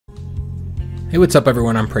Hey, what's up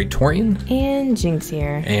everyone? I'm Praetorian. And Jynx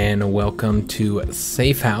here. And welcome to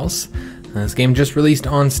Safe House. This game just released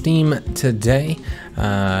on Steam today.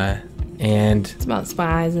 And it's about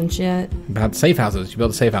spies and shit. About safe houses. You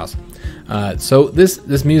build a safe house. So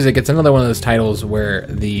this music, it's another one of those titles where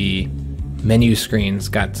the menu screen's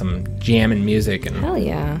got some jamming music. And hell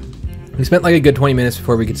yeah. We spent like a good 20 minutes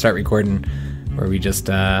before we could start recording, where we just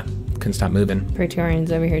couldn't stop moving.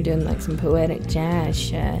 Praetorian's over here doing like some poetic jazz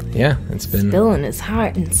shit. Yeah, it's been spilling his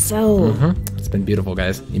heart and soul. It's been beautiful,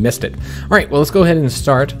 guys. You missed it. All right, well, let's go ahead and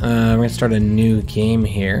start. We're gonna start a new game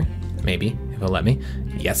here, maybe, if it'll let me.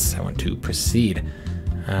 Yes, I want to proceed.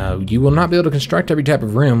 You will not be able to construct every type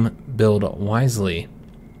of room. Build wisely.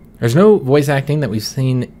 There's no voice acting that we've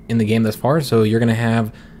seen in the game thus far, so you're gonna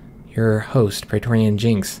have your host, Praetorian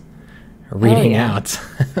Jynx, reading out.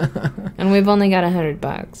 And we've only got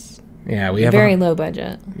 $100. Yeah, we have very low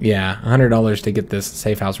budget. Yeah, $100 to get this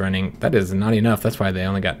safe house running. That is not enough. That's why they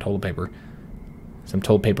only got toilet paper. Some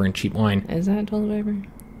toilet paper and cheap wine. Is that toilet paper?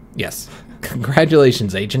 Yes.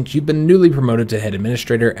 Congratulations, agent. You've been newly promoted to head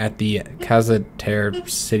administrator at the Hyatt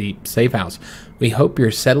City Safe House. We hope you're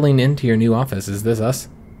settling into your new office. Is this us?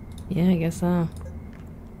 Yeah, I guess so.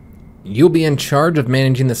 You'll be in charge of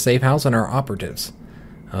managing the safe house and our operatives.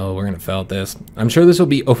 Oh, we're going to fail at this. I'm sure this will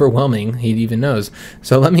be overwhelming, he even knows.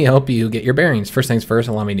 So let me help you get your bearings. First things first,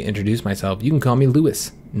 allow me to introduce myself. You can call me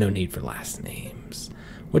Lewis. No need for last names.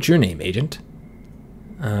 What's your name, agent?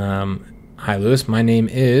 Hi, Lewis. My name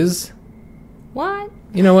is... What?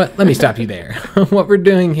 You know what? Let me stop you there. What we're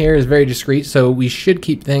doing here is very discreet, so we should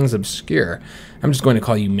keep things obscure. I'm just going to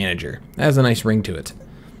call you manager. That has a nice ring to it.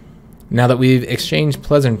 Now that we've exchanged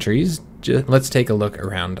pleasantries, let's take a look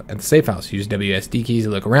around at the safe house. Use WSD keys to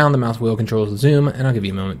look around. The mouse wheel controls the zoom, and I'll give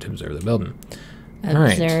you a moment to observe the building.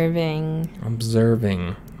 Observing. Right.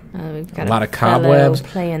 Observing. We've got a lot of cobwebs.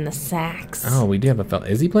 Playing the sax. Oh, we do have a fellow.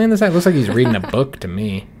 Is he playing the sax? Looks like he's reading a book to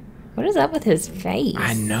me. What is up with his face?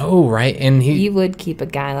 I know, right? And you would keep a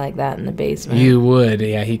guy like that in the basement. You would,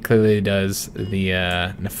 yeah. He clearly does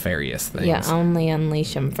the nefarious things. Yeah, only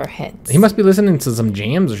unleash him for hits. He must be listening to some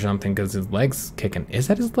jams or something because his leg's kicking. Is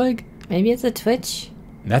that his leg? Maybe it's a twitch.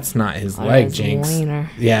 That's not his leg, Jynx. Wiener.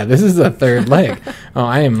 Yeah, this is the third leg. Oh,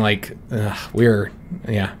 I am like, we're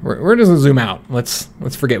just gonna zoom out. Let's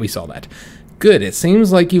forget we saw that. Good. It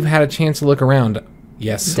seems like you've had a chance to look around.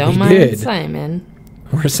 Yes, Don't we mind did. Simon.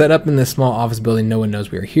 We're set up in this small office building. No one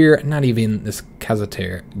knows we are here, not even this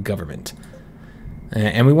Hyatt government.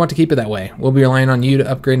 And we want to keep it that way. We'll be relying on you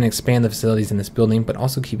to upgrade and expand the facilities in this building, but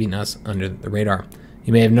also keeping us under the radar.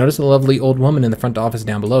 You may have noticed a lovely old woman in the front office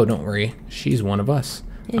down below. Don't worry, she's one of us.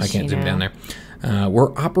 I can't zoom down there.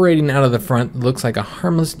 We're operating out of the front. Looks like a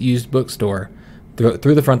harmless used bookstore.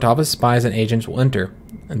 Through the front office, spies and agents will enter,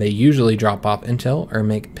 and they usually drop off intel or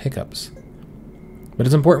make pickups. But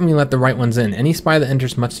it's important we let the right ones in. Any spy that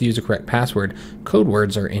enters must use a correct password. Code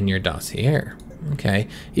words are in your dossier. Okay.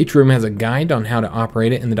 Each room has a guide on how to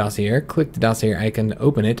operate it in the dossier. Click the dossier icon to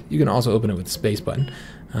open it. You can also open it with the space button.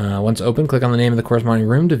 Once open, click on the name of the corresponding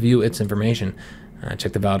room to view its information.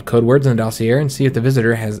 Check the valid code words in the dossier and see if the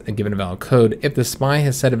visitor has given a valid code. If the spy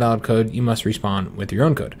has set a valid code, you must respond with your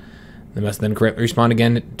own code. They must then respond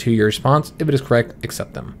again to your response. If it is correct,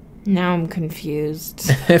 accept them. Now I'm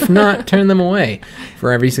confused. If not, turn them away.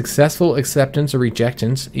 For every successful acceptance or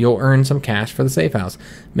rejection, you'll earn some cash for the safe house.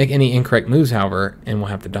 Make any incorrect moves, however, and we'll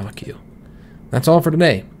have to dock you. That's all for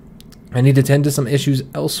today. I need to tend to some issues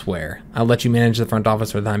elsewhere. I'll let you manage the front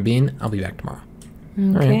office for the time being. I'll be back tomorrow.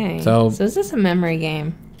 Okay. Right, so is this a memory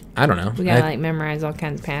game? I don't know. We gotta like memorize all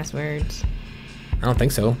kinds of passwords. I don't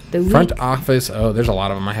think so. Front office. Oh, there's a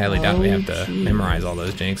lot of them. I highly doubt we have to memorize all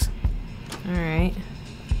those, Jynx. All right.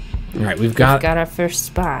 All right, we've got our first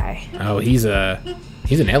spy. Oh, he's an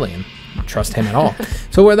alien. I don't trust him at all.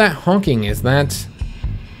 So where that honking is that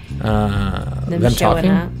them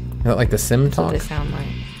talking? Is that like the sim talk? That's what they sound like.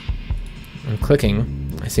 I'm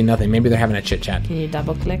clicking. I see nothing. Maybe they're having a chit chat. Can you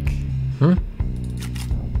double click?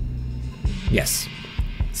 Yes.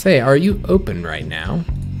 Say, are you open right now?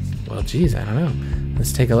 Well, geez, I don't know.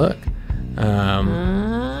 Let's take a look.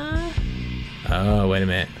 Oh, wait a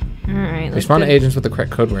minute. All right. Respond to agents with the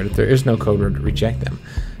correct code word. If there is no code word, reject them.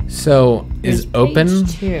 So, is open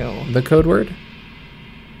the code word?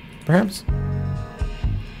 Perhaps?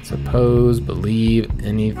 Suppose, believe,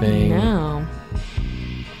 anything. No.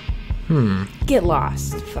 Get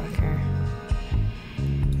lost, fucker.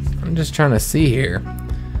 I'm just trying to see here.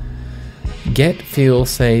 Get, feel,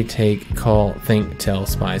 say, take, call, think, tell,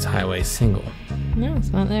 spies, highway, single. No,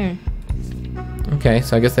 it's not there. Okay,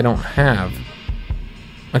 so I guess they don't have...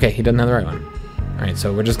 Okay, he doesn't have the right one. Alright,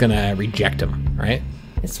 so we're just gonna reject him, right?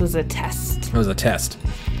 This was a test. It was a test.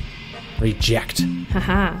 Reject.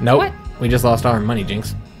 Haha. Nope. What? We just lost our money,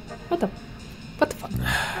 Jinx. What the fuck?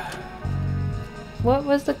 What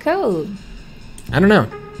was the code? I don't know.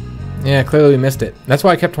 Yeah, clearly we missed it. That's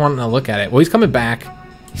why I kept wanting to look at it. Well, he's coming back.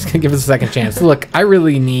 He's going to give us a second chance. Look, I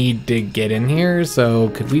really need to get in here, so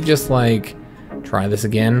could we just, like, try this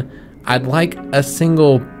again? I'd like a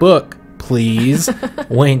single book, please.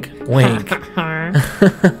 Wink, wink.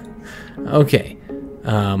 Okay.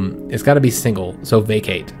 It's got to be single, so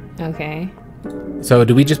vacate. Okay. So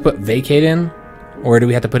do we just put vacate in, or do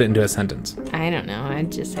we have to put it into a sentence? I don't know.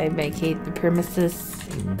 I'd just say vacate the premises.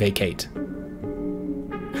 Vacate.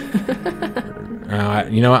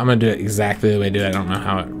 You know what? I'm gonna do it exactly the way I do it. I don't know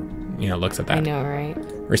how it, looks at that. I know, right?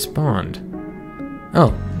 Respond.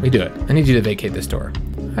 Oh, we do it. I need you to vacate this door.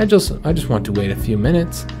 I just want to wait a few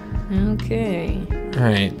minutes. Okay. All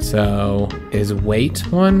right. So is wait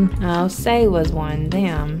one? Oh, say was one.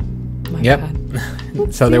 Damn. My Yep.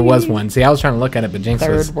 God. So there was one. See, I was trying to look at it, but Jinx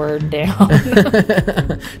was... Third word down.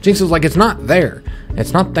 Jinx was like, it's not there.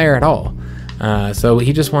 It's not there at all. So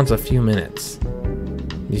he just wants a few minutes.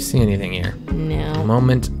 Do you see anything here? No.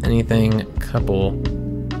 Moment, anything, couple.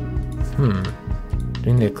 Do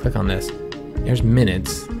we need to click on this? There's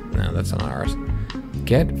minutes. No, that's not ours.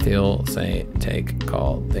 Get, feel, say, take,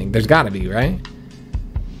 call, think. There's got to be, right?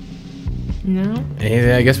 No.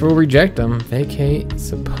 Hey, I guess we'll reject them. Vacate,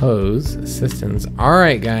 suppose, assistance. All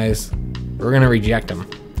right, guys. We're going to reject them.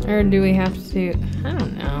 Or do we have to... I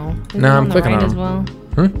don't know. Is No, it I'm the clicking right on as them. well?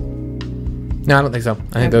 No, I don't think so.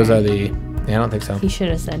 I think those are the... Yeah, I don't think so. He should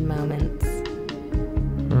have said moments.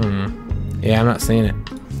 Yeah, I'm not seeing it.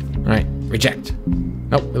 All right, reject.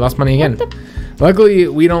 Nope, we lost money again. Luckily,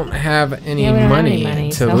 we don't have any, We don't have money, any money,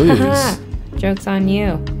 to so lose. Joke's on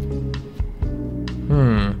you.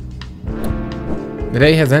 The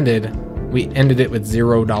day has ended. We ended it with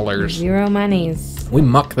 $0. 0 monies. We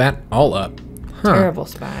mucked that all up. Huh. Terrible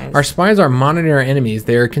spies. Our spies are monitoring our enemies.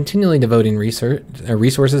 They are continually devoting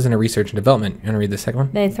resources into research and development. You want to read the second one?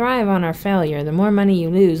 They thrive on our failure. The more money you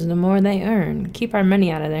lose, the more they earn. Keep our money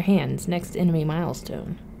out of their hands. Next enemy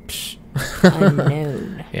milestone.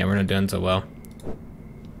 Unknown. Yeah, we're not doing so well.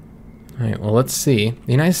 All right, well, let's see.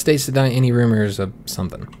 The United States deny any rumors of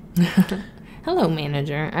something. Hello,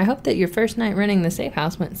 manager. I hope that your first night running the safe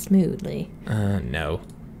house went smoothly. No.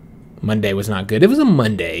 Monday was not good. It was a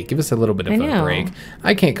Monday. Give us a little bit of a break.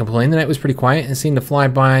 I can't complain. The night was pretty quiet and seemed to fly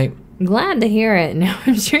by. Glad to hear it. Now,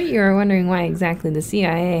 I'm sure you are wondering why exactly the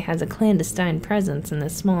CIA has a clandestine presence in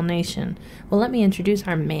this small nation. Well, let me introduce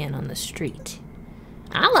our man on the street.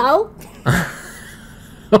 Hello.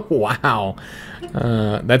 Wow.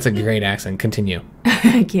 That's a great accent. Continue.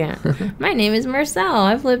 I can't. My name is Marcel.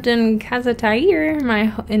 I've lived in Kazatair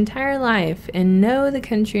my entire life and know the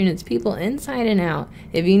country and its people inside and out.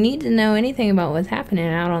 If you need to know anything about what's happening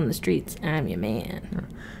out on the streets, I'm your man.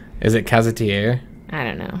 Is it Kazatier? I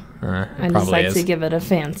don't know. I I just like to give it a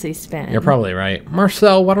fancy spin. You're probably right.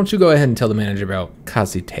 Marcel, why don't you go ahead and tell the manager about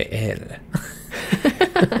Kazatier?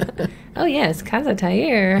 Oh yes,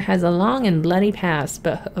 Kazatair has a long and bloody past,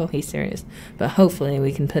 but he's serious. But hopefully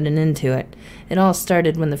we can put an end to it. It all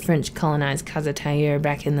started when the French colonized Kazatair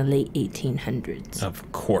back in the late 1800s.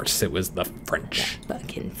 Of course, it was the French.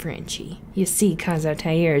 Fucking Frenchy. You see,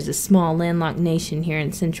 Kazatair is a small landlocked nation here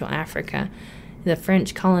in Central Africa. The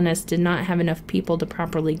French colonists did not have enough people to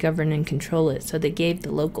properly govern and control it, so they gave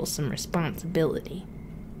the locals some responsibility.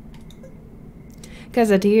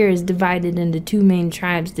 Kazatair is divided into 2 main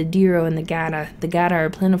tribes, the Diro and the Gada. The Gada are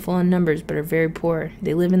plentiful in numbers but are very poor.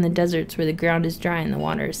 They live in the deserts where the ground is dry and the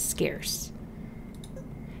water is scarce.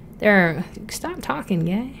 Stop talking,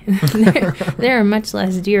 gay. There are much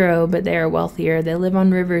less Diro, but they are wealthier. They live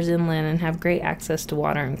on rivers inland and have great access to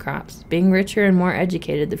water and crops. Being richer and more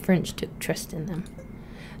educated, the French took trust in them.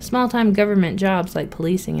 Small-time government jobs like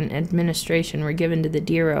policing and administration were given to the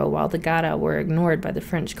Diro, while the Gada were ignored by the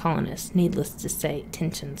French colonists. Needless to say,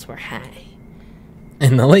 tensions were high.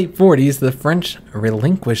 In the late 40s, the French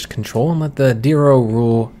relinquished control and let the Diro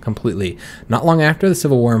rule completely. Not long after, the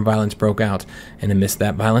Civil War and violence broke out, and amidst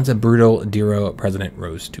that violence, a brutal Diro president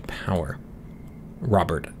rose to power.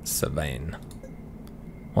 Robert Savain.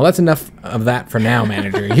 Well, that's enough of that for now,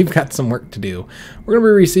 manager. You've got some work to do. We're going to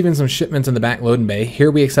be receiving some shipments in the back loading bay. Here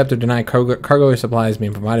we accept or deny cargo or supplies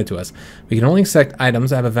being provided to us. We can only accept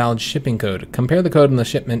items that have a valid shipping code. Compare the code in the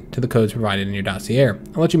shipment to the codes provided in your dossier. I'll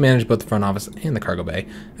let you manage both the front office and the cargo bay.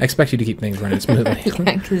 I expect you to keep things running smoothly.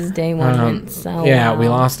 Yeah, because day one went so Yeah, we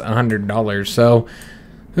lost $100. So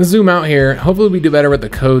let's zoom out here. Hopefully we do better with the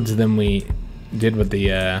codes than we did with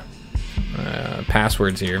the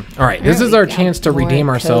passwords here. All right, this is we our got chance to more redeem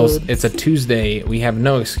ourselves. codes. It's a Tuesday. We have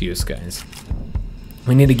no excuse, guys.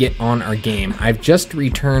 We need to get on our game. I've just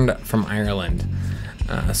returned from Ireland.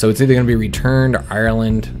 So it's either going to be returned,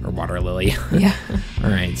 Ireland, or water lily. Yeah. All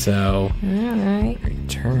right, so All right.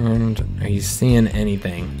 returned. Are you seeing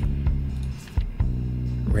anything?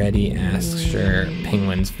 Ready, ask, sure.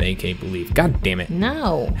 Penguins vacate, believe. God damn it.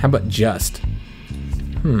 No. How about just?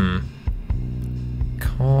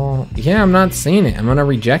 Call. Yeah, I'm not seeing it. I'm going to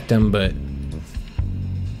reject them, but...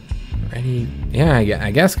 Ready. Yeah,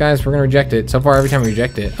 I guess, guys, we're going to reject it. So far, every time we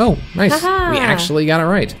reject it... Oh, nice. Ha-ha. We actually got it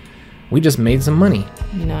right. We just made some money.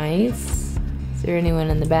 Nice. Is there anyone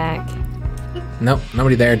in the back? Nope,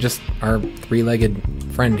 nobody there. Just our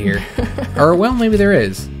three-legged friend here. Or, well, maybe there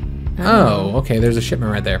is. Oh, okay, there's a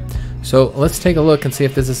shipment right there. So let's take a look and see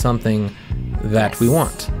if this is something that we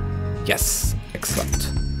want. Yes,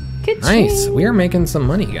 accept. Nice. We are making some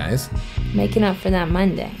money, guys. Making up for that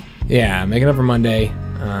Monday. Yeah, making up for Monday.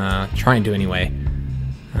 Trying to anyway.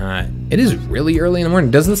 It is really early in the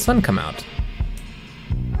morning. Does the sun come out?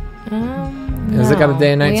 Has it got a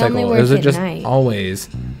day and night cycle? Or is it just always?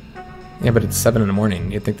 Yeah, but it's 7 in the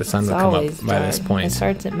morning. You'd think the sun would come up by this point. It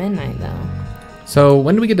starts at midnight, though. So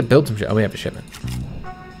when do we get to build some shit? Oh, we have a shipment.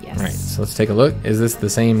 Yes. All right, so let's take a look. Is this the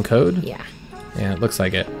same code? Yeah. Yeah, it looks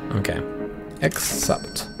like it. Okay.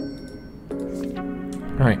 Accept.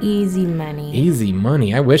 All right. Easy money. Easy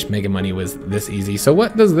money. I wish making money was this easy. So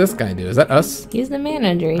what does this guy do? Is that us? He's the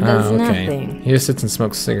manager. He does nothing. He just sits and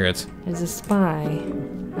smokes cigarettes. There's a spy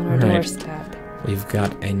on our doorstep. We've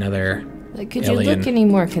got another Could alien. you look any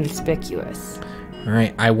more conspicuous? All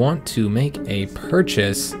right. I want to make a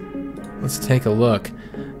purchase. Let's take a look.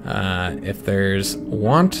 If there's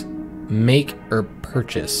want, make, or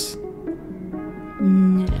purchase.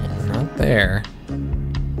 No. Not there.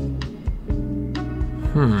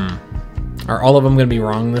 Are all of them going to be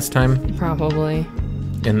wrong this time? Probably.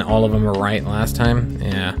 And all of them were right last time?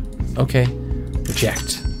 Yeah. Okay.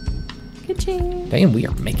 Reject. Ka-ching. Damn, we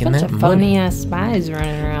are making Bunch that of money. phony ass spies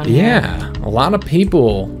running around here. Yeah. A lot of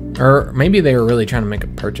people. Or maybe they were really trying to make a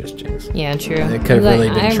purchase, Jinx. Yeah, true. They could have really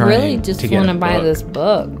been I trying really just to get want a to buy book. this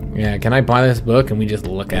book. Yeah, can I buy this book and we just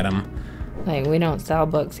look at them? Like, we don't sell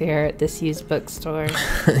books here at this used bookstore.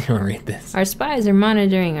 You want to read this? Our spies are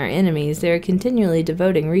monitoring our enemies. They are continually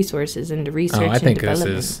devoting resources into research I think and this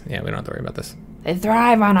development. is... Yeah, we don't have to worry about this. They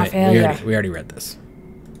thrive on our failure. We already read this.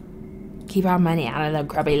 Keep our money out of the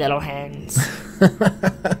grubby little hands.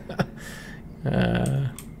 I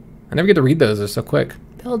never get to read those. They're so quick.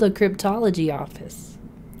 Build a cryptology office.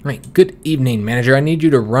 Right. Good evening, manager. I need you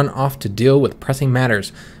to run off to deal with pressing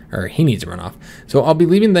matters. Or he needs to run off. So I'll be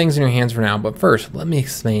leaving things in your hands for now, but first, let me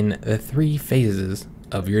explain the 3 phases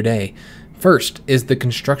of your day. First is the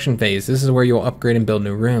construction phase. This is where you'll upgrade and build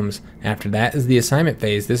new rooms. After that is the assignment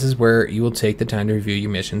phase. This is where you will take the time to review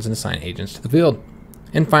your missions and assign agents to the field.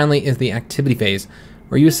 And finally is the activity phase,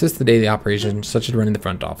 where you assist the daily operations such as running the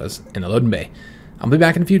front office and the loading bay. I'll be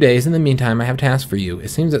back in a few days. In the meantime, I have tasks for you. It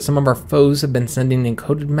seems that some of our foes have been sending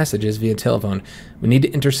encoded messages via telephone. We need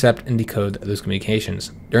to intercept and decode those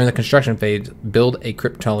communications. During the construction phase, build a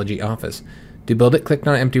cryptology office. To build it, click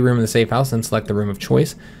on an empty room in the safe house and select the room of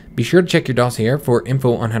choice. Be sure to check your dossier for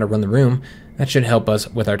info on how to run the room. That should help us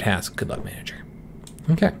with our task. Good luck, manager.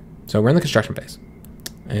 Okay, so we're in the construction phase.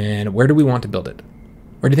 And where do we want to build it?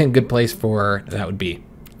 Where do you think a good place for that would be?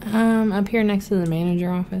 Up here next to the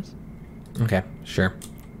manager office. Okay, sure.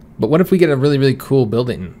 But what if we get a really, really cool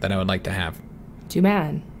building that I would like to have? Too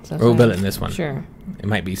bad. So Or we'll build it in this one. Sure. It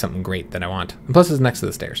might be something great that I want. And plus, it's next to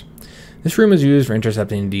the stairs. This room is used for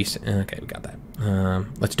intercepting Okay, we got that.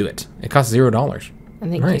 Let's do it. It costs $0. I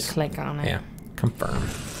think Nice. you click on it. Yeah, confirm.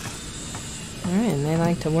 All right, and they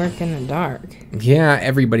like to work in the dark. Yeah,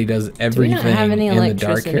 everybody does everything Do we not have any in the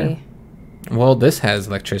dark electricity? here. Well, this has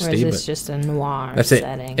Or electricity, is this but just a noir that's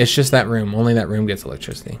setting? it. It's just that room. Only that room gets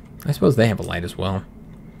electricity. I suppose they have a light as well. All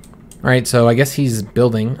right, so I guess he's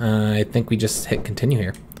building. I think we just hit continue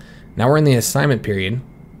here. Now we're in the assignment period.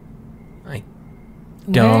 I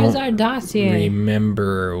don't Where's our dossier?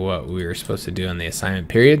 remember what we were supposed to do in the assignment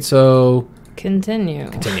period, so Continue.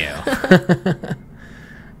 continue.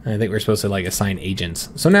 I think we're supposed to like assign agents.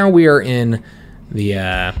 So now we are in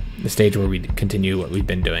the stage where we continue what we've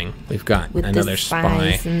been doing. We've got With another the spy.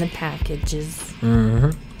 spies and the packages.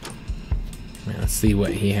 Mm-hmm. Let's see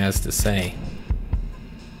what he has to say.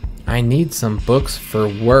 I need some books for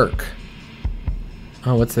work.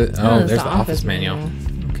 Oh, what's it? Oh, it's there's the office manual.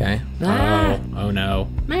 Okay. Ah. Oh no.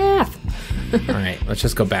 Math. All right, let's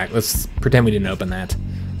just go back. Let's pretend we didn't open that.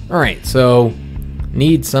 All right, so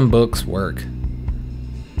need some books work.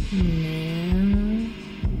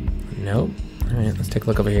 No. Nope. Alright, let's take a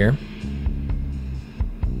look over here.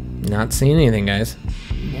 Not seeing anything, guys.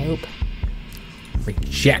 Nope.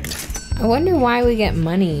 Reject. I wonder why we get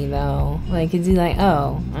money, though. Like, is he like,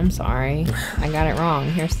 oh, I'm sorry. I got it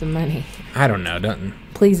wrong. Here's some money. I don't know.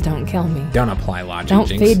 Please don't kill me. Don't apply logic, Don't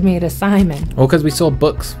Jinx. feed me to Simon. Well, because we sold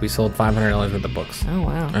books. We sold $500 worth of books. Oh,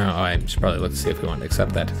 wow. Oh, I should probably look to see if we want to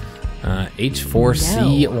accept that.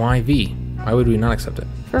 H4CYV. Why would we not accept it?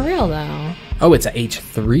 For real, though. Oh, it's a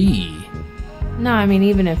H3. No, I mean,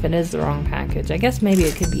 even if it is the wrong package, I guess maybe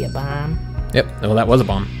it could be a bomb. Yep. Well, that was a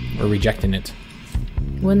bomb. We're rejecting it.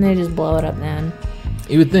 Wouldn't they just blow it up then?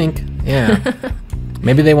 You would think. Yeah.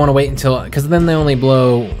 Maybe they want to wait until... Because then they only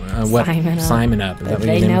blow Simon up. Is that But what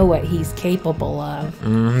they you mean? know what he's capable of.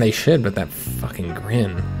 They should, but that fucking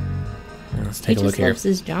grin. Let's take a look He here. just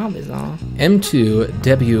loves his job is all.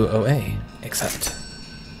 M2WOA. Accept.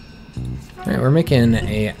 Alright, we're making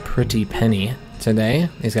a pretty penny today.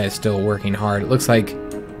 These guys still working hard. It looks like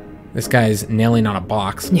this guy's nailing on a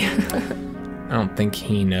box. Yeah. I don't think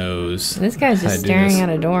he knows. This guy's how just to do staring this. at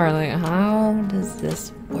a door like, how does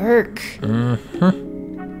this work?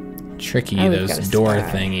 Tricky, Oh, we've those got a door star.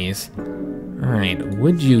 thingies. Alright,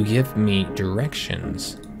 would you give me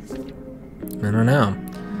directions? I don't know.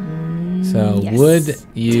 So, yes. would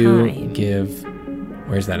you Time. give...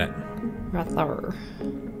 Where's that at? Rather.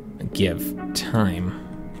 Give time.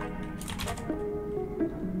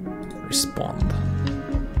 Respond.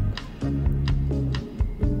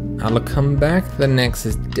 I'll come back the next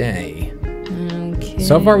day. Okay.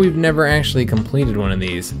 So far, we've never actually completed one of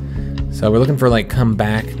these. So we're looking for, like, come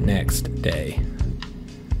back next day.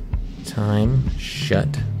 Time, shut,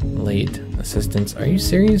 late, assistance. Are you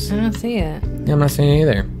serious? I don't see it. Yeah, I'm not seeing it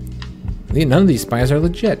either. None of these spies are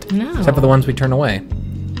legit. No. Except for the ones we turn away.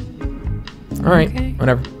 Alright, Okay.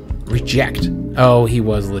 whatever. Reject. Oh, he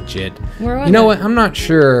was legit. Where was You know it? what? I'm not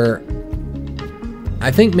sure.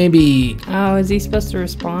 I think maybe... Oh, is he supposed to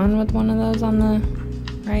respond with one of those on the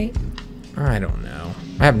right? I don't know.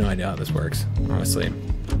 I have no idea how this works, honestly.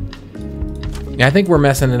 Yeah, I think we're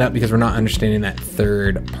messing it up because we're not understanding that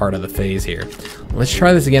third part of the phase here. Let's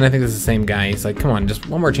try this again. I think this is the same guy. He's like, come on, just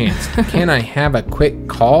one more chance. Can I have a quick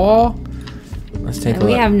call? Let's take a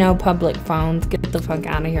We look. have no public phones. Get the fuck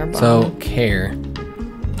out of here, bro. So, care.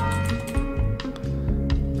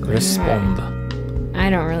 Respond. I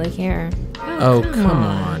don't really care. Oh, come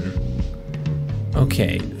on.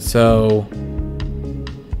 Okay, so...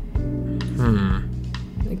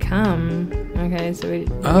 Come. Okay, so we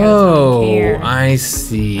Oh, here. I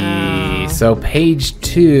see. Oh. So page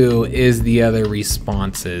 2 is the other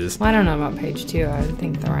responses. Well, I don't know about page 2. I would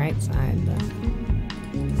think the right side, but...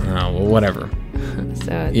 Oh, well, whatever.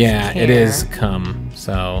 So it's Yeah, it care. is come,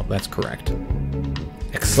 so that's correct.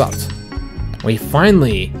 Accept. We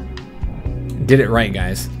finally did it right,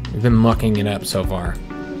 guys. We've been mucking it up so far,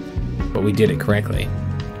 but we did it correctly.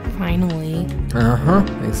 Finally. Uh-huh,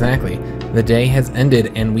 exactly. The day has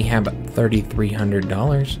ended, and we have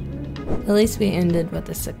 $3,300. At least we ended with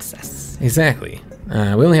a success. Exactly. We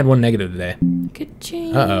only had one negative today.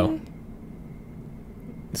 Ka-ching. Uh-oh.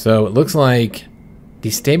 So it looks like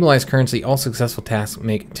destabilize currency. All successful tasks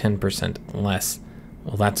make 10% less.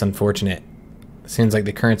 Well, that's unfortunate. Seems like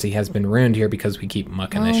the currency has been ruined here because we keep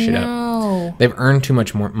mucking this shit up. No. They've earned too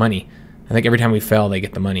much more money. I think every time we fail, they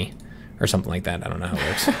get the money. Or something like that. I don't know how it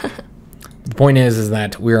works. The point is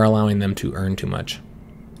that we're allowing them to earn too much.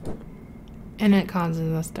 And it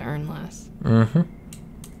causes us to earn less. Mm-hmm.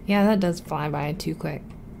 Yeah, that does fly by too quick.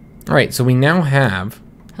 All right, so we now have...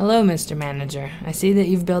 Hello, Mr. Manager. I see that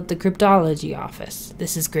you've built the cryptology office.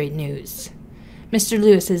 This is great news. Mr.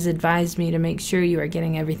 Lewis has advised me to make sure you are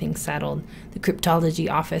getting everything settled. The cryptology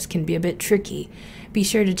office can be a bit tricky. Be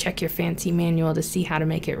sure to check your fancy manual to see how to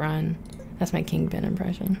make it run. That's my Kingpin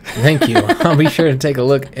impression. Thank you. I'll be sure to take a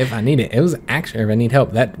look if I need it. It was actually, if I need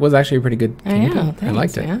help. That was actually a pretty good I know, Kingpin. thanks, I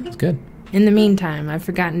liked it. yeah. It was good. In the meantime, I've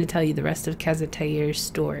forgotten to tell you the rest of Kazatayir's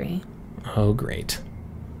story. Oh, great.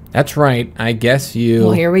 That's right. I guess you...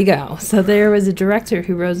 Well, here we go. So there was a director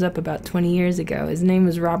who rose up about 20 years ago. His name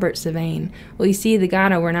was Robert Sylvain. Well, you see, the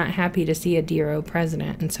Gada were not happy to see a Diro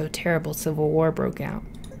president, and so terrible civil war broke out.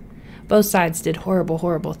 Both sides did horrible,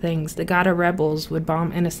 horrible things. The Gada rebels would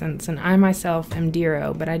bomb innocents, and I myself am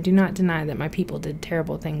Diro, but I do not deny that my people did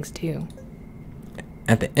terrible things too.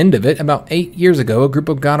 At the end of it, about 8 years ago, a group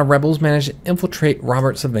of Gada rebels managed to infiltrate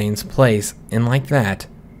Robert Sylvain's place, and like that,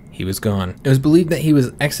 he was gone. It was believed that he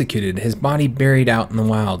was executed, his body buried out in the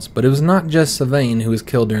wilds, but it was not just Sylvain who was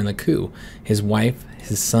killed during the coup. His wife,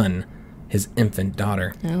 his son, his infant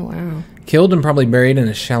daughter. Oh, wow. Killed and probably buried in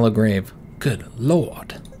a shallow grave. Good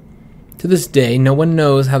Lord. To this day, no one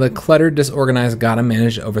knows how the cluttered, disorganized Gata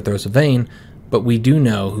managed to overthrow Sylvain, but we do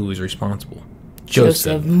know who is responsible.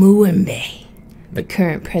 Joseph Muembe, the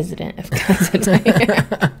current president of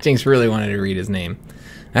Kazakhstan. Jynx really wanted to read his name.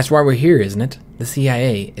 That's why we're here, isn't it? The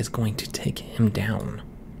CIA is going to take him down.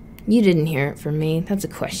 You didn't hear it from me. That's a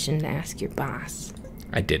question to ask your boss.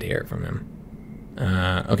 I did hear it from him.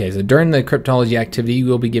 Okay, so during the cryptology activity, you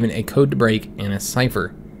will be given a code to break and a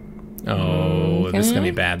cipher. Oh, Okay. This is going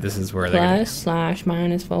to be bad. This is where they're going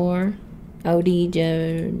 +/-4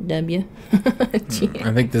 ODJW. to...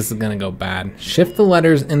 I think this is going to go bad. Shift the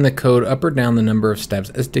letters in the code up or down the number of steps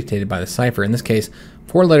as dictated by the cipher. In this case,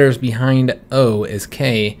 4 letters behind O is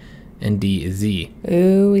K and D is Z.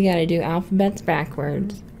 Ooh, we got to do alphabets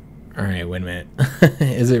backwards. All right, wait a minute.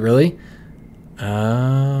 Is it really?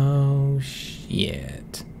 Oh,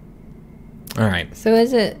 shit. All right. So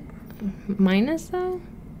is it minus, though?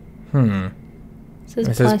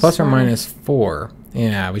 It says plus or minus 4.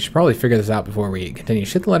 Yeah, we should probably figure this out before we continue.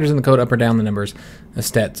 Shift the letters in the code up or down the numbers of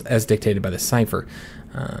steps as dictated by the cipher.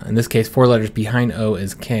 In this case, 4 letters behind O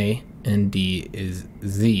is K and D is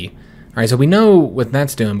Z. All right, so we know what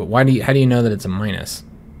that's doing, but how do you know that it's a minus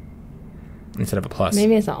instead of a plus?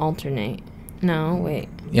 Maybe it's an alternate. No, wait.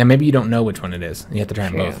 Yeah, maybe you don't know which one it is. You have to try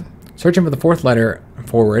them True. both. Searching for the 4th letter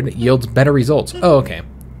forward yields better results. Oh, okay.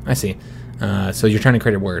 I see. So you're trying to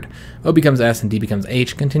create a word. O becomes S and D becomes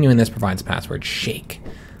H. Continuing this provides password shake.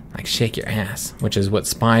 Like shake your ass, which is what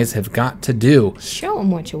spies have got to do. Show them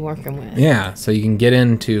what you're working with. Yeah, so you can get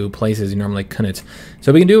into places you normally couldn't.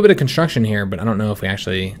 So we can do a bit of construction here, but I don't know if we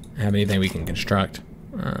actually have anything we can construct.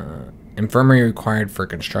 Infirmary required for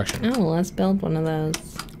construction. Oh, well, let's build one of those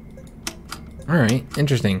All right,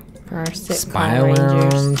 interesting. for our sick Spy call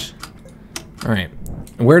rangers. lounge. All right,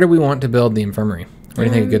 where do we want to build the infirmary? Where do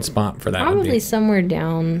you think a good spot for that would Probably be? somewhere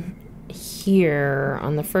down here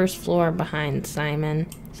on the first floor behind Simon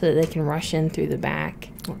so that they can rush in through the back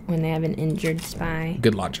when they have an injured spy.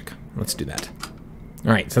 Good logic. Let's do that.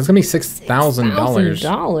 All right, so it's gonna be $6,000.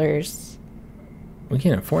 $6,000? We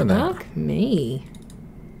can't afford that. Fuck me.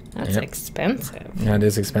 That's Yep. expensive. Yeah, it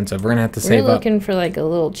is expensive. We're gonna have to We're save up. looking for like a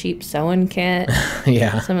little cheap sewing kit.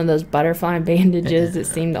 Yeah. Some of those butterfly bandages that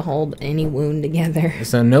seem to hold any wound together.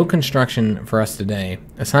 So no construction for us today.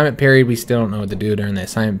 Assignment period. We still don't know what to do during the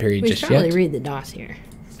assignment period We just should probably yet. read the DOS here.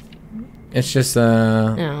 It's just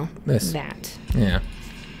No, this. that. Yeah.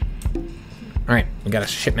 All right, we got a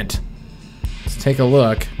shipment. Let's take a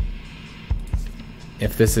look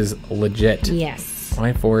if this is legit. Yes.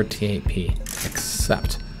 Y4T8P.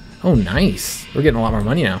 Accept. Oh, nice. We're getting a lot more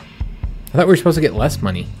money now. I thought we were supposed to get less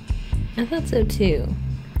money. I thought so too.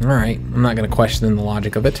 All right, I'm not going to question the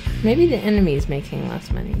logic of it. Maybe the enemy's making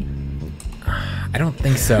less money. I don't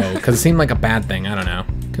think so, because it seemed like a bad thing. I don't know.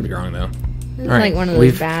 Could be wrong, though. It's All right, like one of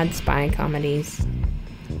those bad spy comedies.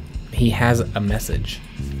 He has a message.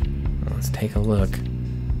 Let's take a look.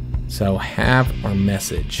 So, have our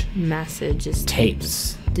message. Message is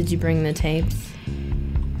Tapes. Did you bring the tapes?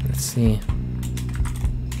 Let's see.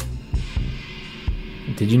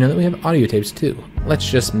 Did you know that we have audio tapes, too? Let's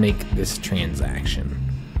just make this transaction.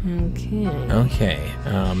 Okay. Okay,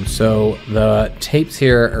 so the tapes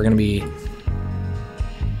here are going to be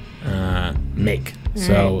make.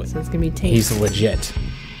 So, Alright, so it's gonna be tapes. he's legit.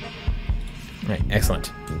 All right,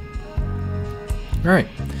 excellent. All right,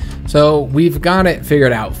 so we've got it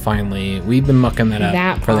figured out finally. We've been mucking that up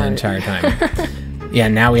That for the part. entire time. Yeah,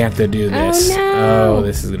 now we have to do this. no. Oh,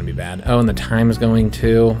 this is going to be bad. Oh, and the time is going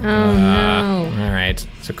too. Oh, no. All right,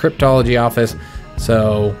 so cryptology office.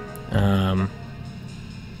 So, all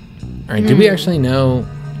right, did we actually know?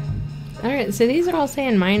 Alright, so these are all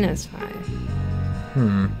saying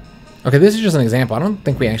 -5. Okay, this is just an example. I don't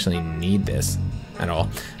think we actually need this at all.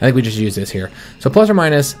 I think we just use this here. So plus or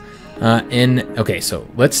minus okay, so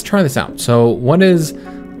let's try this out. So let's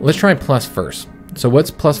try plus first. So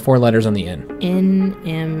what's plus 4 letters on the N?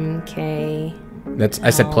 NMK. I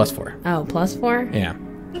said plus 4. Oh, +4? Yeah.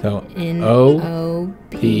 So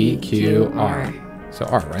NOPQR. So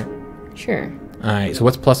R, right? Sure. All right, so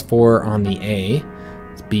what's plus 4 on the A?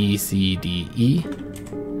 It's B, C, D, E.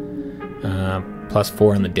 Plus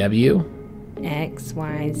 4 on the W. X,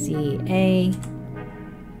 Y, Z, A.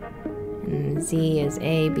 And Z is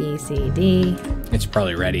A, B, C, D. It's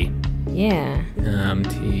probably ready. Yeah.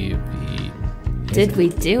 T, V. Did we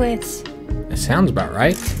do it? It sounds about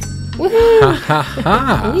right. Woohoo! Ha ha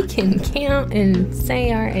ha! We can count and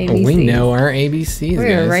say our ABCs. We know our ABCs,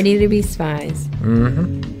 We're guys. ready to be spies.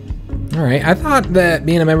 Mm-hmm. All right. I thought that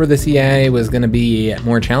being a member of the CIA was going to be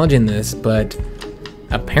more challenging than this, but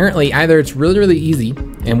apparently either it's really, really easy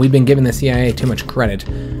and we've been giving the CIA too much credit,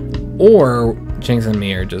 or Jynx and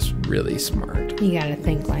me are just really smart. You gotta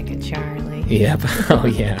think like a Charlie. Yep. Oh,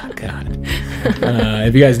 yeah. God.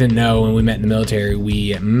 If you guys didn't know, when we met in the military,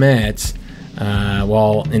 we met I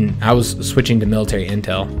was switching to military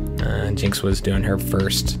intel. Jynx was doing her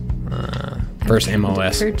first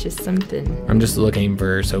MOS. Purchase something. I'm just looking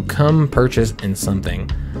for, so come purchase in something.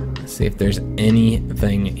 Let's see if there's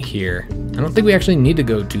anything here. I don't think we actually need to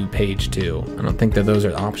go to page 2. I don't think that those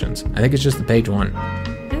are the options. I think it's just the page 1.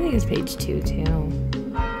 I think it's page 2 too.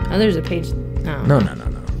 Oh, there's a page. No. No.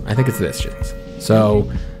 I think it's this, Jynx.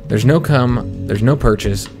 So there's no come, there's no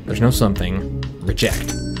purchase, there's no something.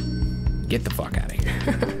 Reject. Get the fuck out of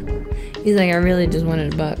here. He's like, I really just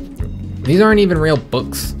wanted a buck. These aren't even real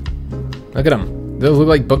books. Look at them. Those look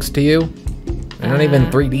like books to you? They're not even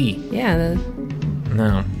 3D. Yeah.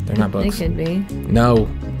 No, they're not books. They could be. No,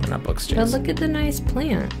 they're not books, Jynx. But look at the nice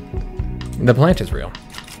plant. The plant is real.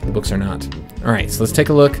 The books are not. All right, so let's take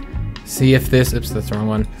a look. See if this, oops, that's the wrong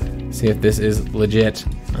one. See if this is legit.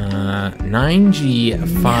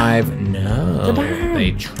 9G5, no.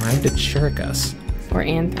 They tried to trick us. Or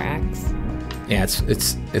anthrax. Yeah,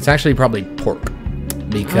 it's actually probably pork.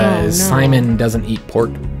 Because Simon doesn't eat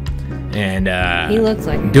pork. And he looks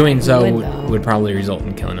like doing so would probably result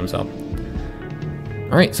in killing himself.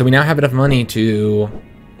 All right, so we now have enough money to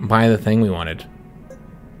buy the thing we wanted.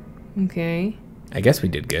 Okay. I guess we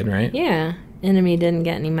did good, right? Yeah. Enemy didn't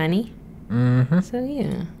get any money. Mm-hmm. So,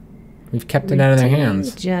 yeah. We've kept it out of their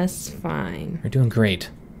hands. Just fine. We're doing great.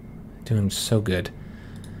 Doing so good.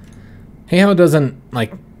 Hey, how it doesn't,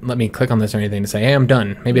 like, let me click on this or anything to say, hey, I'm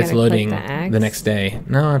done. Maybe it's loading the next day.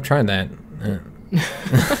 No, I've tried that.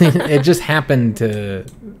 It just happened to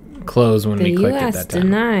close when we clicked at that time. The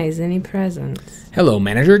US denies any presence. Hello,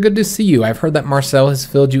 manager. Good to see you. I've heard that Marcel has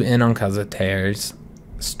filled you in on Kazater's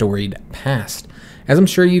storied past. As I'm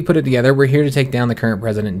sure you put it together, we're here to take down the current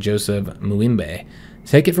president, Joseph Muimbe.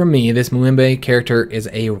 Take it from me, this Muimbe character is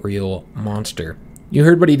a real monster. You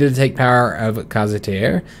heard what he did to take power of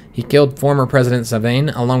Kazater. He killed former President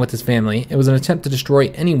Savain along with his family. It was an attempt to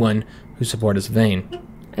destroy anyone who supported Savain.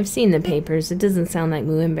 I've seen the papers. It doesn't sound like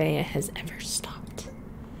Muimbe has ever stopped.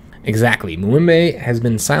 Exactly. Muimbe has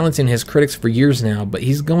been silencing his critics for years now, but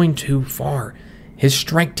he's going too far. His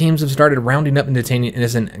strike teams have started rounding up and detaining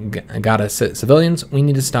innocent Gada civilians. We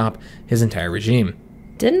need to stop his entire regime.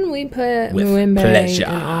 Didn't we put Muimbe in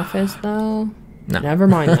office, though? No. Never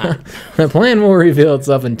mind that. The plan will reveal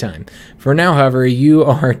itself in time. For now, however, you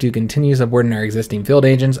are to continue supporting our existing field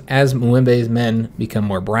agents. As Muimbe's men become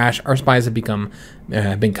more brash, our spies have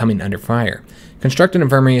been coming under fire. Construct an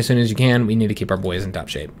infirmary as soon as you can. We need to keep our boys in top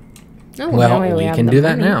shape. Oh, well, we can do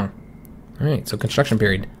that now. All right, so construction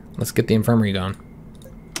period. Let's get the infirmary going.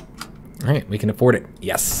 All right, we can afford it.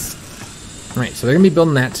 Yes. All right, so they're going to be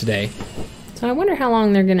building that today. So I wonder how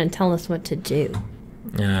long they're going to tell us what to do.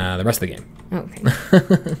 The rest of the game. Okay.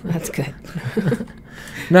 That's good.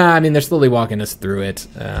 Nah, I mean, they're slowly walking us through it.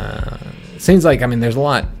 Seems like, I mean, there's a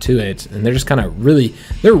lot to it, and they're just kind of really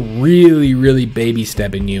baby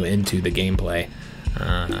stepping you into the gameplay.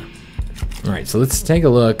 All right, so let's take a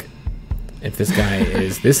look if this guy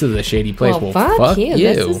is, this is a shady place. Well, fuck you.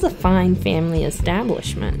 This is a fine family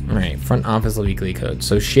establishment. All right, front office weekly code.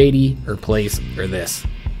 So shady or place or this?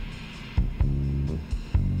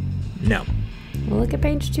 No. Well, look at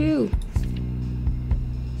page 2.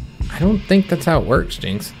 I don't think that's how it works,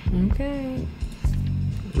 Jynx. Okay.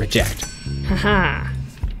 Reject. Haha.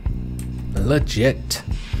 Legit.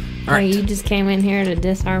 All right. You just came in here to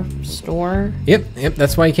diss our store? Yep,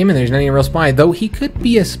 that's why he came in. There's not even a real spy, though he could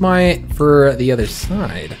be a spy for the other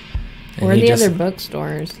side. Or the other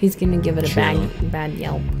bookstores. He's going to give it a bad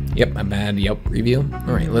Yelp. Yep, a bad Yelp review.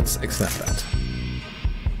 All right, let's accept that.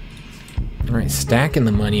 All right, stacking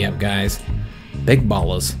the money up, guys. Big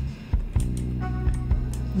ballers.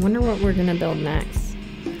 Wonder what we're going to build next.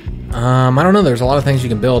 I don't know. There's a lot of things you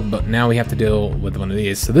can build, but now we have to deal with one of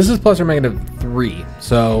these. So this is plus or negative 3.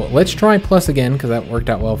 So let's try plus again, because that worked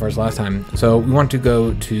out well for us last time. So we want to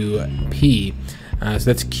go to P. So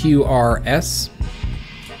that's QRS.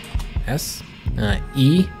 S.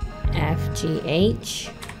 E.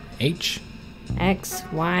 FGH. H.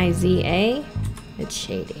 XYZA. It's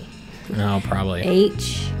shady. Oh, probably.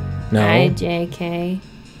 H. No. IJK.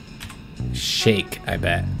 Shake, I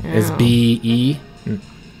bet. Oh. Is B-E?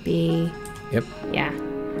 B. Yep. Yeah.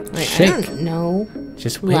 Like, Shake. I don't know.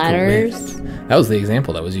 Just wiggle, letters. wiggle. That was the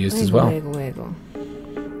example that was used as well. Wiggle, wiggle.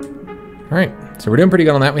 All right. So we're doing pretty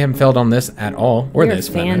good on that. We haven't failed on this at all. Or We're this.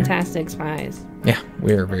 fantastic spies. Yeah,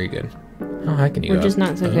 we're very good. How high can you go? We're just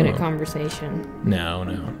not so good at conversation.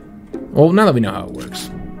 No. Well, now that we know how it works.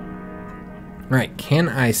 Right. Can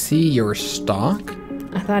I see your stock?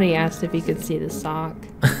 I thought he asked if he could see the sock.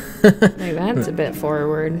 Like, that's a bit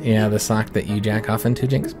forward. Yeah, the sock that you jack off into,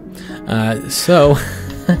 Jinx. So,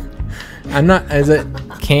 I'm not, as it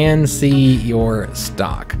can see your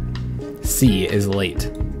stock. C is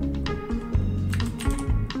late.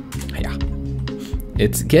 Yeah.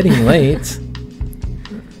 It's getting late.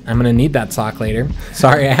 I'm going to need that sock later.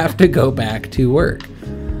 Sorry, I have to go back to work.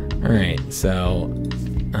 All right, so,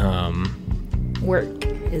 work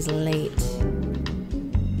is late.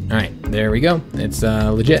 All right, there we go. It's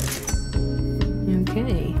legit.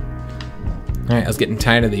 Okay. All right, I was getting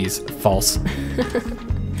tired of these false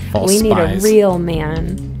We need spies. a real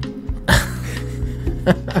man.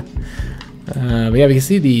 But yeah, we can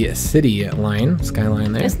see the city line,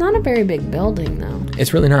 skyline there. It's not a very big building, though.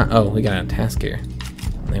 It's really not. Oh, we got a task here.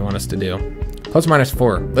 They want us to do plus or minus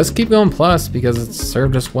 4. Let's keep going plus because it's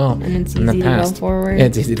served us well And it's in the easy to go past. forward. Yeah,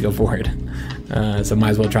 it's easy to go forward. So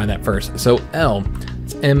might as well try that first. So L,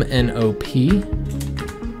 it's MNOP.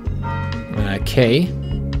 K.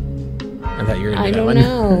 I thought you were gonna I do that don't one.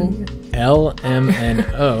 know.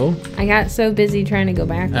 LMNO. I got so busy trying to go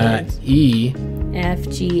backwards. E.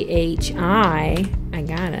 FGHI. I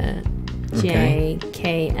got it. Okay.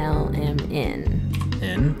 JKLMN.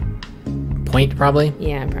 N. Point probably.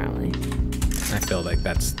 Yeah, probably. I feel like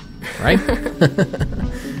that's right.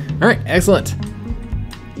 All right, excellent.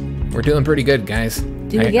 We're doing pretty good, guys.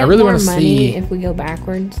 Do we get I really more want to money see if we go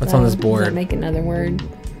backwards? what's on this Does board. that make another word?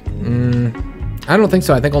 I don't think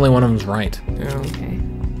so. I think only one of them's right. Oh, okay.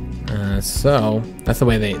 So that's the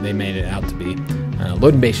way they made it out to be.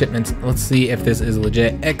 Loading bay shipments. Let's see if this is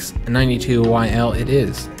legit. X92YL. It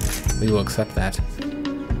is. We will accept that.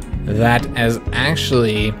 That as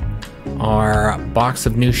actually our box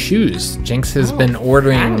of new shoes. Jinx has been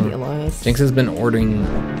ordering. Fabulous. Jinx has been ordering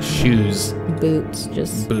shoes, Boots,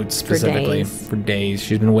 just boots specifically days. for days.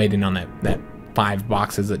 She's been waiting on that 5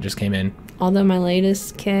 boxes that just came in. Although my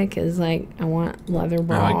latest kick is like, I want leather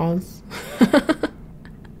bras.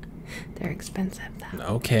 They're expensive though.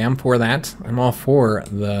 Okay, I'm for that. I'm all for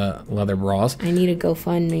the leather bras. I need a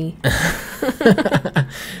GoFundMe.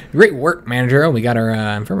 Great work, manager. We got our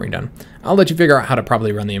infirmary done. I'll let you figure out how to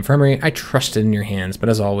properly run the infirmary. I trust it in your hands, but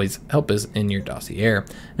as always, help is in your dossier. And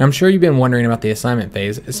I'm sure you've been wondering about the assignment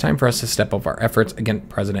phase. It's time for us to step up our efforts against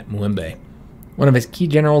President Mwembe. One of his key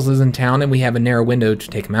generals is in town, and we have a narrow window to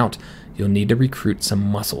take him out. You'll need to recruit some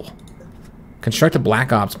muscle. Construct a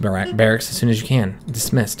Black Ops barracks as soon as you can.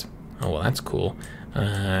 Dismissed. Oh, well, that's cool.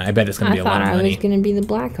 I bet it's going to be a lot of I thought I money. was going to be the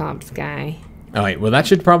Black Ops guy. Oh, wait. Well, that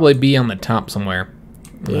should probably be on the top somewhere.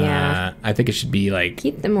 Yeah. I think it should be like...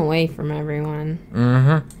 Keep them away from everyone.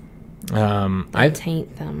 I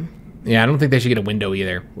Taint them Yeah, I don't think they should get a window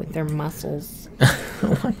either. with their muscles.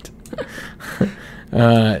 What?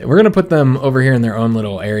 We're going to put them over here in their own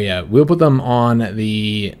little area. We'll put them on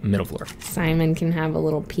the middle floor. Simon can have a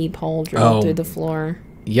little peephole drilled through the floor.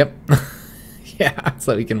 Yep. Yeah,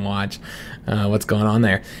 so we can watch what's going on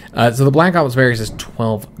there. So the Black Ops barracks is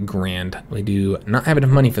 12 grand. We do not have enough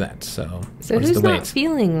money for that, so what is who's the not wait?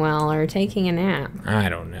 feeling well or taking a nap? I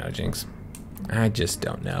don't know, Jinx. I just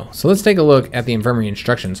don't know. So let's take a look at the infirmary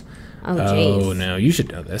instructions. Oh, jeez. Oh, no, you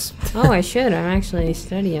should know this. Oh, I should. I'm actually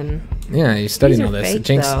studying. Yeah, you studied These all are this. fake,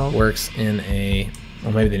 Jinx though. works in a...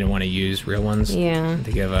 Well, maybe they didn't want to use real ones. Yeah.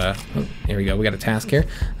 To give a... Oh, here we go. We got a task here.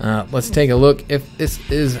 Let's take a look if this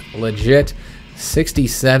is legit.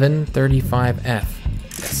 6735F.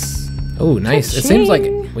 Yes. Oh, nice. It seems like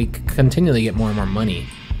we continually get more and more money.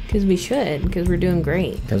 Because we should. Because we're doing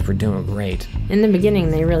great. Because we're doing great. In the beginning,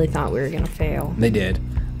 they really thought we were going to fail. They did.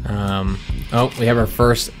 Oh, we have our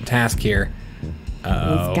first task here.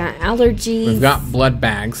 Uh-oh. We've got allergies. We've got blood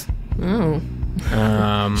bags. Oh.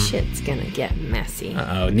 Shit's going to get messy.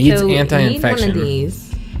 Uh-oh. Needs so anti-infection. Need one of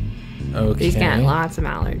these. Okay. He's got lots of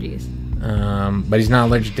allergies. But he's not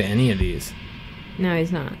allergic to any of these. No,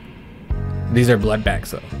 he's not. These are blood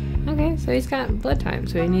bags, though. Okay, so he's got blood type,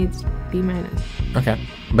 so he needs B-. Okay.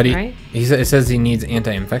 But Right? it says he needs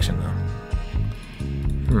anti-infection,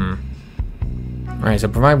 though. All right, so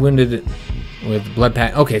provide wounded with blood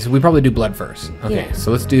pack. Okay, so we probably do blood first. Okay, Yeah.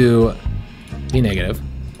 so let's do B negative.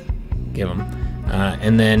 Give them.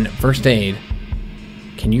 And then first aid.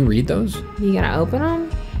 Can you read those? You gotta open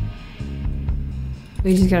them?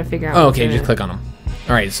 We just gotta figure out. Oh, what's okay, in just it. click on them.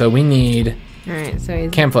 All right, so we need... Alright, so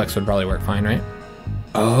he's... Camflex would probably work fine, right?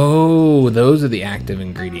 Oh, those are the active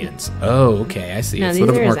ingredients. Oh, okay, I see. No, It's these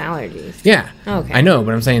a are little his bit more... allergies. Yeah, Okay. I know,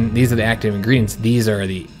 but I'm saying these are the active ingredients. These are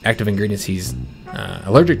the active ingredients he's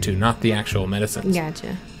allergic to, not the actual medicines.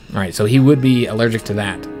 Gotcha. All right, so he would be allergic to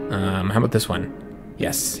that. How about this one?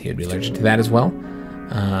 Yes, he would be allergic to that as well.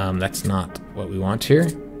 That's not what we want here.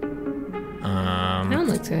 That one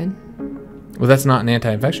looks good. Well, that's not an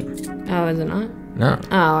anti-infection. Oh, is it not? No.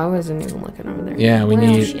 Oh, I wasn't even looking over there. Yeah, we Well,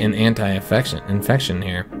 need shit. an infection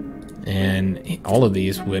here. And all of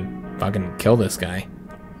these would fucking kill this guy.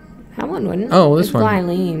 That one wouldn't. Oh, this It's one.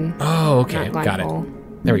 Glyline. Oh, okay. Not Got it.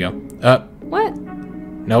 glycol. There we go. What?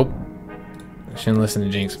 Nope. I shouldn't listen to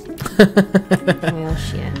Jinx. Well,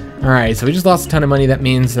 shit. Alright, so we just lost a ton of money. That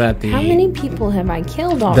means that How many people have I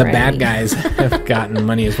killed already? the bad guys have gotten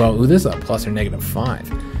money as well. Ooh, this is a plus or negative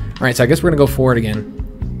 5. Alright, so I guess we're going to go forward again.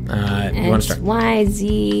 You want to X, start? Y,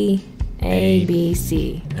 Z, A, B,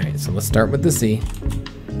 C. Alright, so let's start with the C.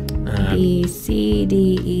 B, C,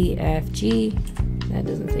 D, E, F, G. That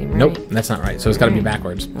doesn't seem right. Nope, that's not right. So it's got to be Right.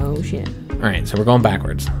 backwards. Oh, shit. Alright, so we're going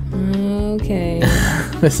backwards. Okay.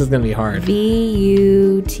 This is going to be hard. V,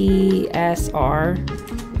 U, T, S, R.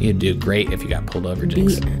 You'd do great if you got pulled over,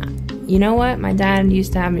 Jinx. You know what? My dad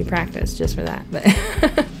used to have me practice just for that. But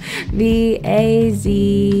V, A,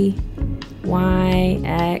 Z, Y,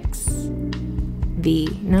 X, V.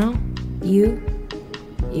 No? U?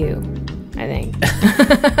 U, I think.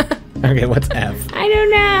 Okay, what's F? I don't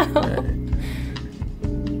know.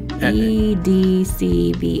 E, D,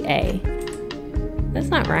 C, B, A. That's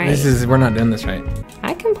not right. We're not doing this right.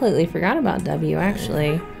 I completely forgot about W,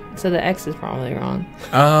 actually. So the X is probably wrong.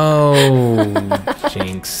 Oh,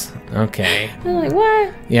 Jinx. Okay. I'm like,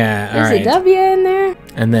 what? Yeah, all There's right. a W in there?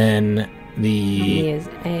 And then E the... is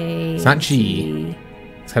A. It's not G. C,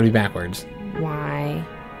 It's got to be backwards. Y.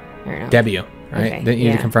 I don't know. W, right? Okay, Didn't you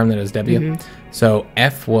yeah. confirm that it was W? Mhm. So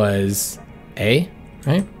F was A,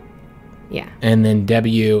 right? Yeah. And then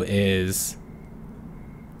W is...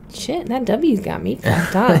 Shit, that W's got me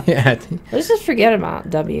fucked up. Yeah. Let's just forget about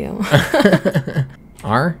W.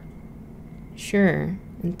 R? Sure.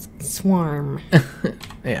 It's swarm.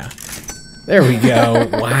 Yeah. There we go.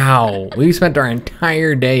 Wow. We spent our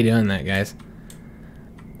entire day doing that, guys.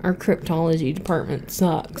 Our cryptology department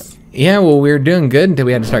sucks. Yeah, well, we were doing good until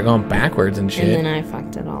we had to start going backwards and shit. And then I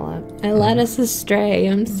fucked it all up. I led us astray.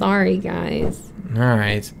 I'm sorry, guys. All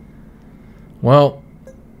right. Well,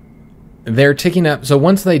 they're ticking up. So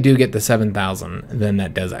once they do get the 7,000, then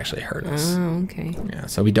that does actually hurt us. Oh, okay. Yeah,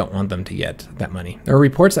 so we don't want them to get that money. There are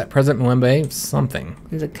reports that President Mwembe something.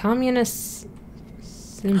 There's a communist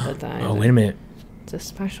sympathizer. Oh, wait a minute. It's a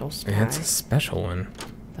special spy. That's a special one.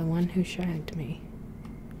 The one who shagged me.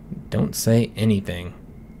 Don't say anything.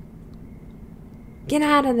 Get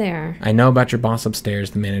out of there. I know about your boss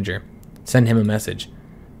upstairs, the manager. Send him a message.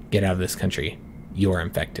 Get out of this country. You're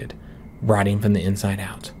infected. Rotting from the inside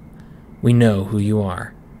out. We know who you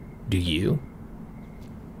are. Do you?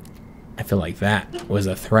 I feel like that was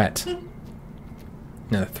a threat.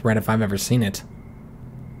 Not a threat if I've ever seen it.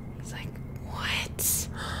 He's like, what?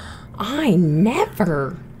 I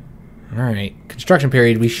never. Alright, construction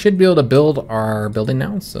period. We should be able to build our building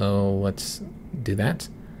now, so let's do that.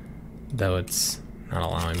 Though it's not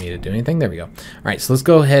allowing me to do anything. There we go. Alright, so let's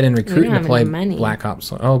go ahead and recruit and have deploy any money. Black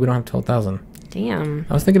Ops. Oh, we don't have 12,000. Damn.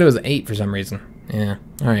 I was thinking it was 8 for some reason. Yeah.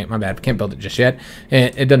 Alright, my bad. Can't build it just yet.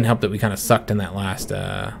 It doesn't help that we kind of sucked in that last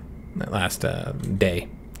day.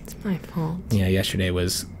 It's my fault. Yeah, yesterday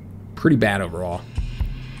was pretty bad overall.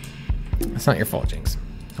 That's not your fault, Jinx.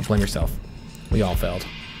 Don't blame yourself. We all failed.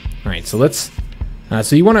 Alright, so let's...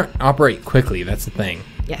 so you want to operate quickly. That's the thing.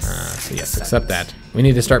 Yes. So yes, accept that. We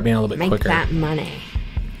need to start being a little bit Make quicker. that money.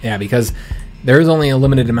 Yeah, because there is only a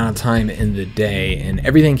limited amount of time in the day, and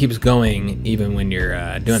everything keeps going even when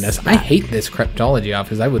you're doing this. I hate this cryptology off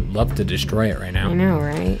because I would love to destroy it right now. I know,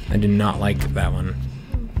 right? I do not like that one.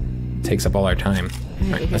 It takes up all our time.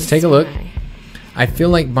 All right, let's Spy. take a look. I feel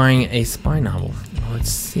like buying a spy novel. Let's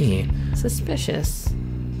see. Suspicious.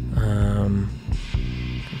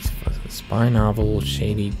 It's a spy novel,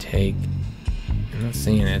 shady take. I'm not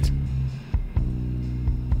seeing it.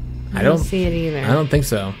 I don't see it either. I don't think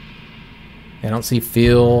so. I don't see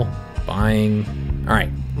feel, buying. All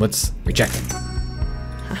right, let's reject it.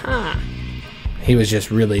 Haha. He was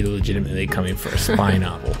just really legitimately coming for a spy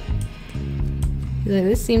novel. He's like,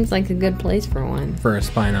 this seems like a good place for one. For a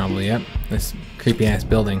spy novel, yep. This creepy ass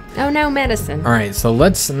building. Oh no, medicine. All right, so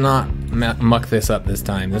let's not muck this up this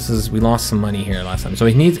time. We lost some money here last time. So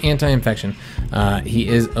he needs anti-infection. He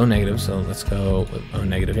is O negative, so let's go with O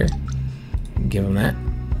negative here. Give him that.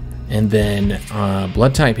 And then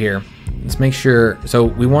blood type here. Let's make sure. So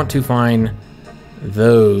we want to find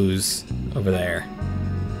those over there.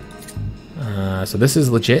 So this is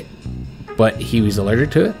legit, but he was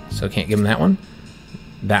allergic to it, so can't give him that one.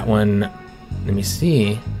 That one, let me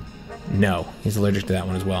see. No, he's allergic to that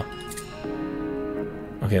one as well.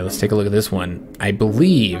 Okay, let's take a look at this one. I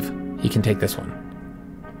believe he can take this one.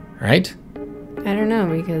 Right? I don't know,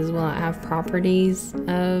 because will it have properties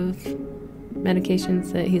of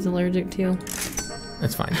medications that he's allergic to?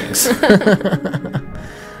 That's fine, Jynx.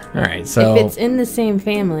 All right, so... If it's in the same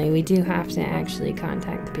family, we do have to actually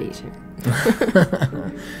contact the patient.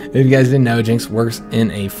 If you guys didn't know, Jynx works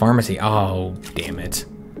in a pharmacy. Oh, damn it.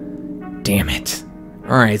 Damn it.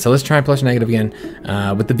 All right, so let's try plus or negative again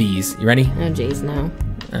with the V's. You ready? Oh, jeez, no.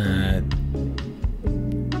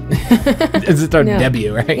 It's start No.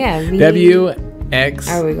 W, right? Yeah, V. W, X,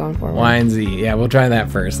 Are we going forward? Y, and Z. Yeah, we'll try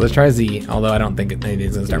that first. Let's try Z, although I don't think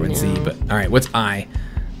anything's going to start with Z. No. But all right, what's I?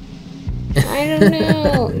 I don't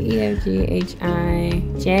know. E, F, G, H, I,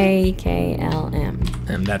 J, K, L, M.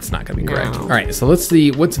 That's not going to be correct. No. All right, so let's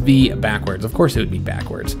see. What's V backwards? Of course it would be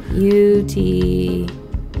backwards. U, T,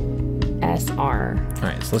 S, R. All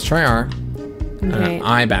right, so let's try R. Okay.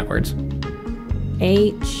 I backwards.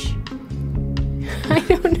 H. I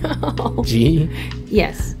don't know. G.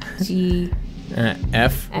 Yes. G,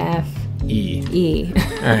 F. F, E. E.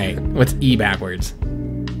 All right, what's E backwards?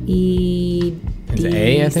 E, Is it B,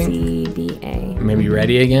 A, I think? C, B, A. Maybe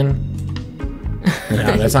ready again?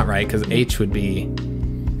 No, that's not right, because H would be...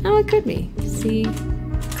 Oh, it could be. C.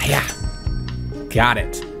 Yeah. Got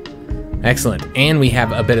it. Excellent. And we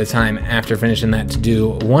have a bit of time after finishing that to do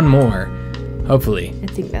one more, hopefully. I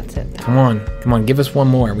think that's it, though. Come on, give us one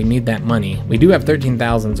more. We need that money. We do have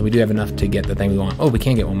 13,000, so we do have enough to get the thing we want. Oh, we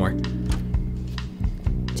can get one more.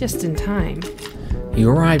 Just in time. You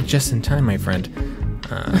arrived just in time, my friend.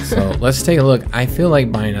 So let's take a look. I feel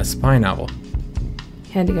like buying a spy novel.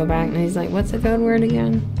 He had to go back, and he's like, what's the code word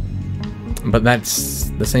again? But that's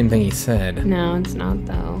the same thing he said. No, it's not,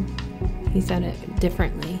 though. He said it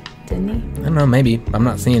differently, didn't he? I don't know, maybe. I'm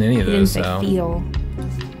not seeing any of He didn't those, say so... feel.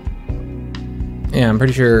 Yeah, I'm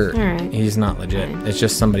pretty sure Alright. he's not legit. Fine. It's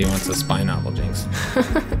just somebody wants a spy novel, Jynx.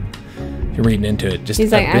 You're reading into it just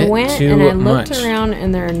He's a like, I bit went too and I much. looked around,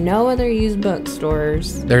 and there are no other used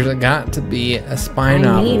bookstores. There's got to be a spy I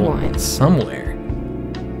novel need one. somewhere.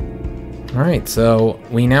 All right, so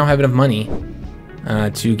we now have enough money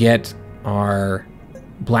to get our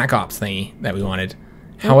Black Ops thingy that we wanted.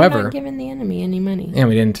 We're However, not giving the enemy any money. yeah,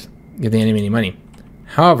 we didn't give the enemy any money.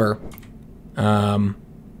 However,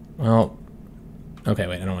 well, okay,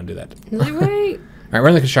 wait, I don't want to do that. He's like, wait. All right, we're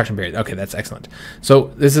in the construction period. Okay, that's excellent.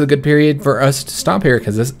 So this is a good period for us to stop here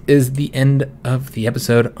because this is the end of the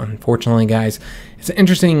episode, unfortunately, guys. It's an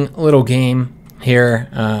interesting little game here.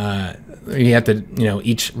 You have to,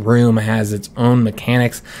 each room has its own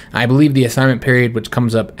mechanics. I believe the assignment period, which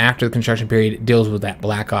comes up after the construction period, deals with that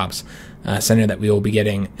Black Ops center that we will be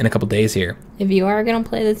getting in a couple days here. If you are going to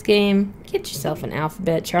play this game, get yourself an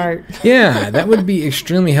alphabet chart. Yeah, that would be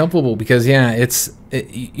extremely helpful because, yeah,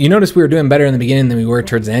 you notice we were doing better in the beginning than we were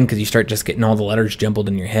towards the end because you start just getting all the letters jumbled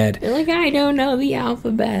in your head. You're like, I don't know the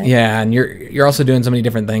alphabet. Yeah, and you're also doing so many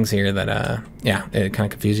different things here that, yeah, it kind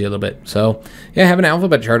of confuses you a little bit. So, yeah, having an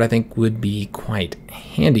alphabet chart, I think, would be quite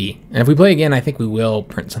handy. And if we play again, I think we will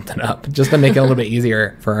print something up just to make it a little bit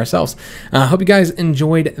easier for ourselves. Hope you guys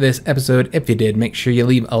enjoyed this episode. If you did, make sure you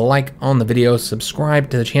leave a like on the video, subscribe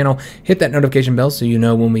to the channel, hit that notification bell so you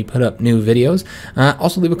know when we put up new videos.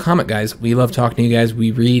 Also, leave a comment, guys. We love talking to you guys.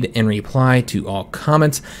 We read and reply to all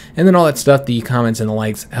comments, and then all that stuff, the comments and the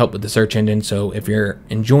likes help with the search engine. So if you're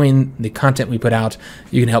enjoying the content we put out,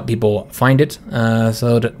 you can help people find it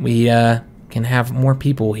so that we can have more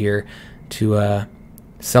people here to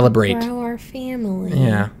celebrate. Grow our family.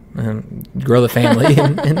 Yeah, grow the family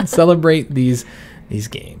and celebrate these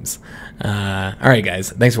games. All right,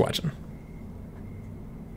 guys. Thanks for watching.